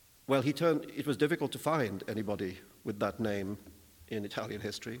well, it was difficult to find anybody with that name in Italian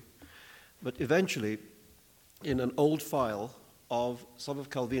history, but eventually, in an old file of some of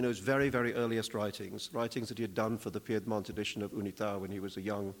Calvino's very, very earliest writings that he had done for the Piedmont edition of Unità when he was a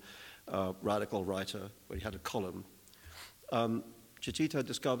young radical writer, where he had a column, Chachita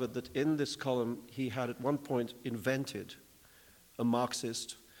discovered that in this column he had at one point invented a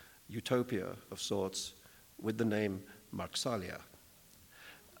Marxist utopia of sorts with the name Marsaglia.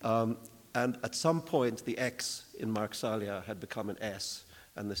 And at some point, the X in Marsaglia had become an S,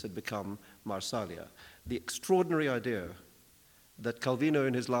 and this had become Marsaglia. The extraordinary idea that Calvino,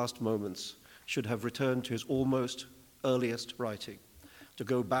 in his last moments, should have returned to his almost earliest writing, to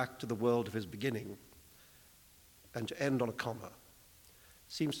go back to the world of his beginning, and to end on a comma,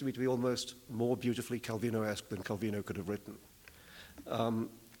 seems to me to be almost more beautifully Calvino-esque than Calvino could have written.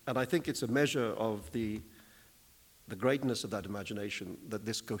 And I think it's a measure of the greatness of that imagination, that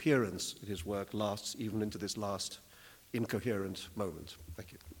this coherence in his work lasts even into this last incoherent moment.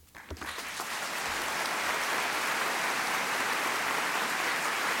 Thank you.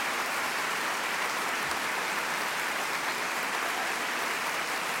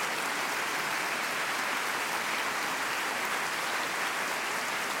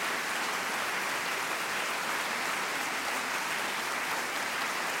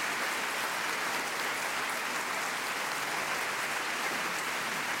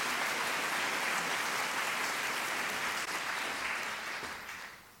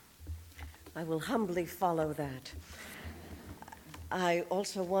 I will humbly follow that. I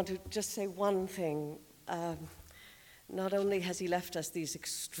also want to just say one thing. Not only has he left us these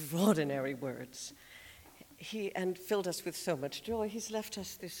extraordinary words, and filled us with so much joy, he's left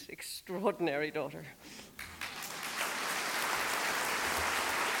us this extraordinary daughter.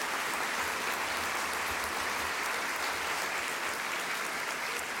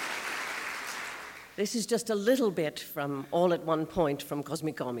 This is just a little bit from All at One Point from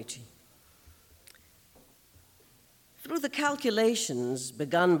Cosmicomici. Through the calculations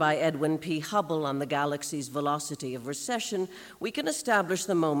begun by Edwin P. Hubble on the galaxy's velocity of recession, we can establish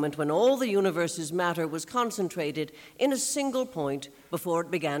the moment when all the universe's matter was concentrated in a single point before it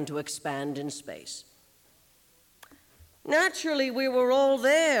began to expand in space. Naturally, we were all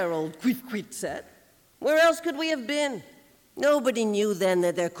there, old Quit said. Where else could we have been? Nobody knew then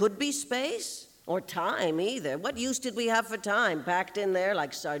that there could be space, or time either. What use did we have for time, packed in there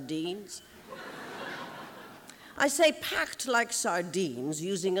like sardines? I say packed like sardines,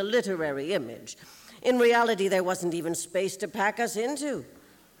 using a literary image. In reality, there wasn't even space to pack us into.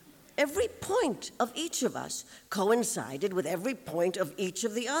 Every point of each of us coincided with every point of each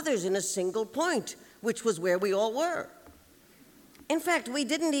of the others in a single point, which was where we all were. In fact, we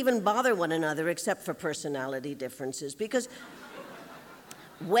didn't even bother one another except for personality differences, because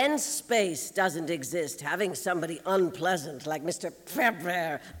when space doesn't exist, having somebody unpleasant like Mr.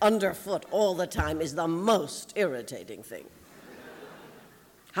 Ferber underfoot all the time is the most irritating thing.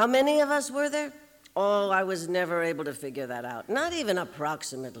 How many of us were there? Oh, I was never able to figure that out, not even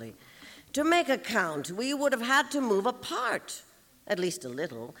approximately. To make a count, we would have had to move apart, at least a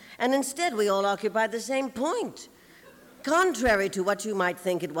little, and instead we all occupied the same point. Contrary to what you might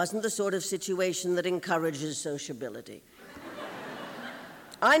think, it wasn't the sort of situation that encourages sociability.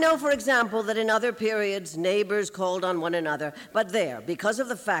 I know, for example, that in other periods, neighbors called on one another, but there, because of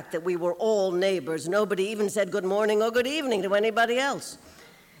the fact that we were all neighbors, nobody even said good morning or good evening to anybody else.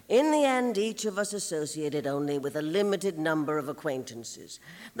 In the end, each of us associated only with a limited number of acquaintances.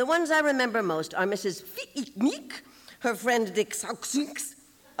 The ones I remember most are Mrs. Fiik, her friend Dick Sauxix,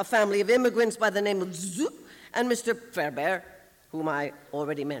 a family of immigrants by the name of Zu, and Mr. Ferber, whom I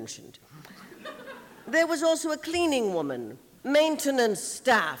already mentioned. There was also a cleaning woman Maintenance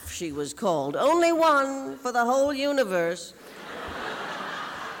staff, she was called. Only one for the whole universe.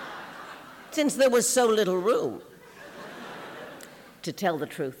 Since there was so little room. To tell the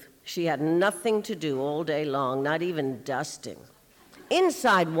truth, she had nothing to do all day long, not even dusting.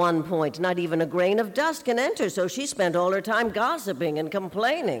 Inside one point, not even a grain of dust can enter, so she spent all her time gossiping and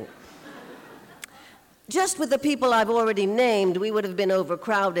complaining. Just with the people I've already named, we would have been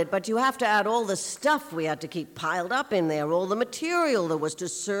overcrowded, but you have to add all the stuff we had to keep piled up in there, all the material that was to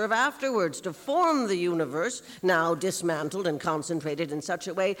serve afterwards to form the universe, now dismantled and concentrated in such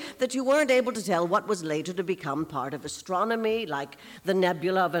a way that you weren't able to tell what was later to become part of astronomy, like the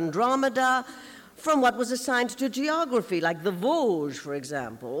nebula of Andromeda, from what was assigned to geography, like the Vosges, for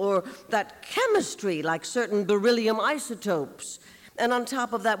example, or that chemistry, like certain beryllium isotopes. And on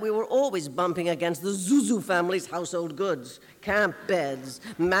top of that, we were always bumping against the Zuzu family's household goods, camp beds,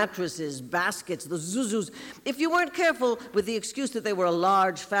 mattresses, baskets, the Zuzus. If you weren't careful with the excuse that they were a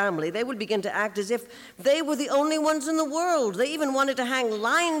large family, they would begin to act as if they were the only ones in the world. They even wanted to hang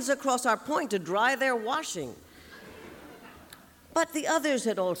lines across our point to dry their washing. But the others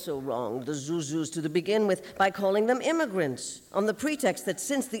had also wronged the Zuzus to begin with by calling them immigrants, on the pretext that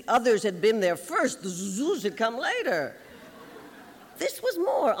since the others had been there first, the Zuzus had come later. This was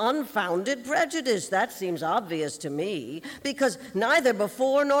more unfounded prejudice. That seems obvious to me, because neither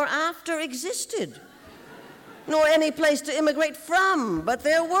before nor after existed, nor any place to immigrate from. But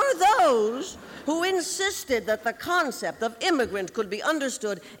there were those who insisted that the concept of immigrant could be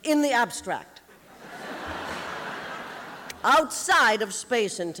understood in the abstract, outside of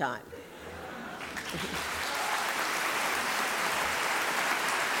space and time.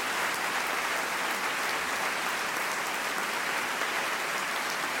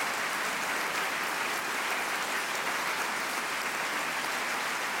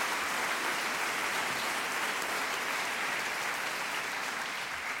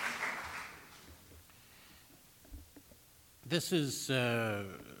 This is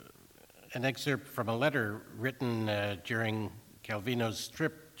an excerpt from a letter written during Calvino's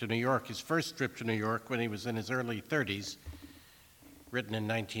trip to New York, his first trip to New York when he was in his early 30s, written in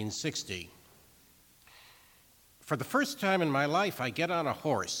 1960. For the first time in my life, I get on a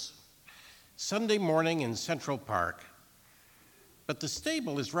horse. Sunday morning in Central Park. But the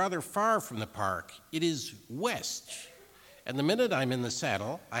stable is rather far from the park. It is west. And the minute I'm in the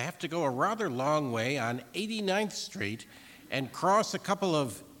saddle, I have to go a rather long way on 89th Street and cross a couple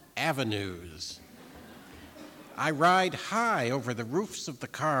of avenues. I ride high over the roofs of the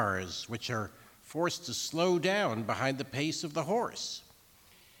cars, which are forced to slow down behind the pace of the horse.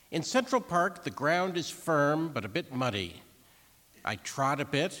 In Central Park, the ground is firm but a bit muddy. I trot a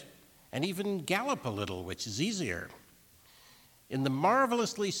bit and even gallop a little, which is easier. In the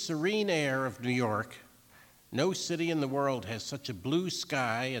marvelously serene air of New York, no city in the world has such a blue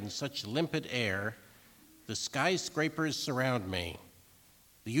sky and such limpid air. The skyscrapers surround me.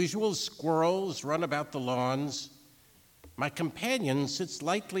 The usual squirrels run about the lawns. My companion sits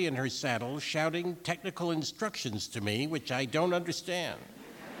lightly in her saddle, shouting technical instructions to me, which I don't understand.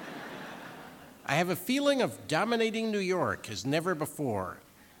 I have a feeling of dominating New York as never before.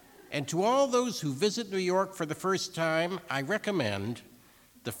 And to all those who visit New York for the first time, I recommend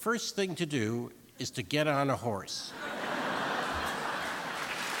the first thing to do is to get on a horse.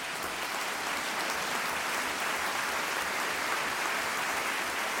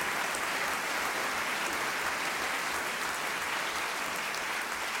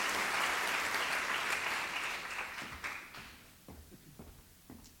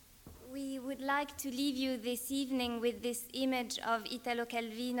 I'd like to leave you this evening with this image of Italo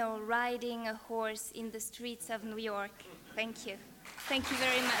Calvino riding a horse in the streets of New York. Thank you. Thank you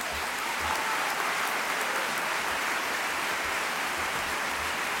very much.